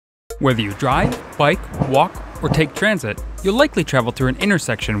Whether you drive, bike, walk, or take transit, you'll likely travel through an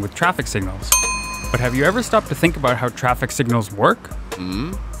intersection with traffic signals. But have you ever stopped to think about how traffic signals work?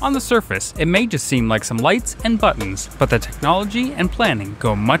 On the surface, it may just seem like some lights and buttons, but the technology and planning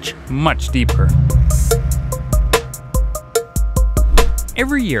go much, much deeper.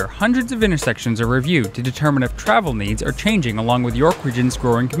 Every year, hundreds of intersections are reviewed to determine if travel needs are changing along with York Region's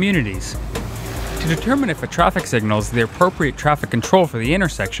growing communities. To determine if a traffic signal is the appropriate traffic control for the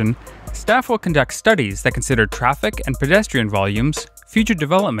intersection, staff will conduct studies that consider traffic and pedestrian volumes, future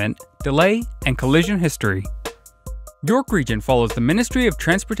development, delay, and collision history. York Region follows the Ministry of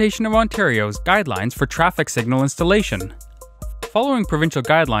Transportation of Ontario's guidelines for traffic signal installation. Following provincial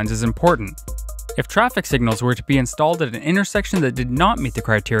guidelines is important. If traffic signals were to be installed at an intersection that did not meet the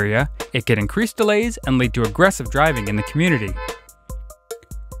criteria, it could increase delays and lead to aggressive driving in the community.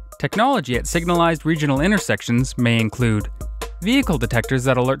 Technology at signalized regional intersections may include vehicle detectors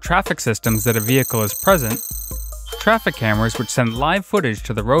that alert traffic systems that a vehicle is present, traffic cameras which send live footage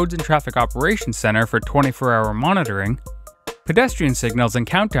to the Roads and Traffic Operations Center for 24-hour monitoring, pedestrian signals and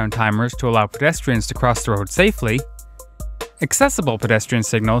countdown timers to allow pedestrians to cross the road safely, accessible pedestrian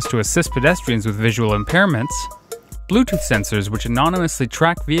signals to assist pedestrians with visual impairments, Bluetooth sensors which anonymously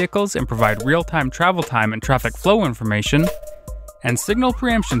track vehicles and provide real-time travel time and traffic flow information, and signal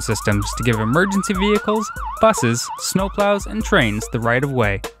preemption systems to give emergency vehicles, buses, snowplows, and trains the right of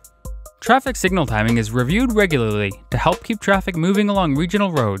way. Traffic signal timing is reviewed regularly to help keep traffic moving along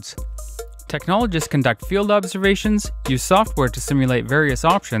regional roads. Technologists conduct field observations, use software to simulate various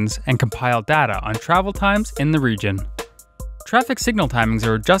options, and compile data on travel times in the region. Traffic signal timings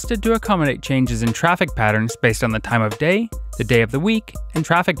are adjusted to accommodate changes in traffic patterns based on the time of day, the day of the week, and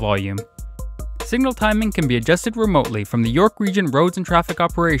traffic volume. Signal timing can be adjusted remotely from the York Region Roads and Traffic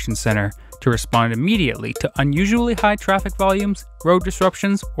Operations Center to respond immediately to unusually high traffic volumes, road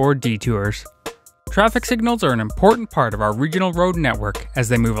disruptions, or detours. Traffic signals are an important part of our regional road network as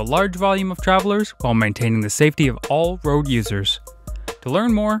they move a large volume of travelers while maintaining the safety of all road users. To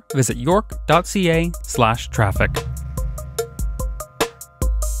learn more, visit york.ca/traffic.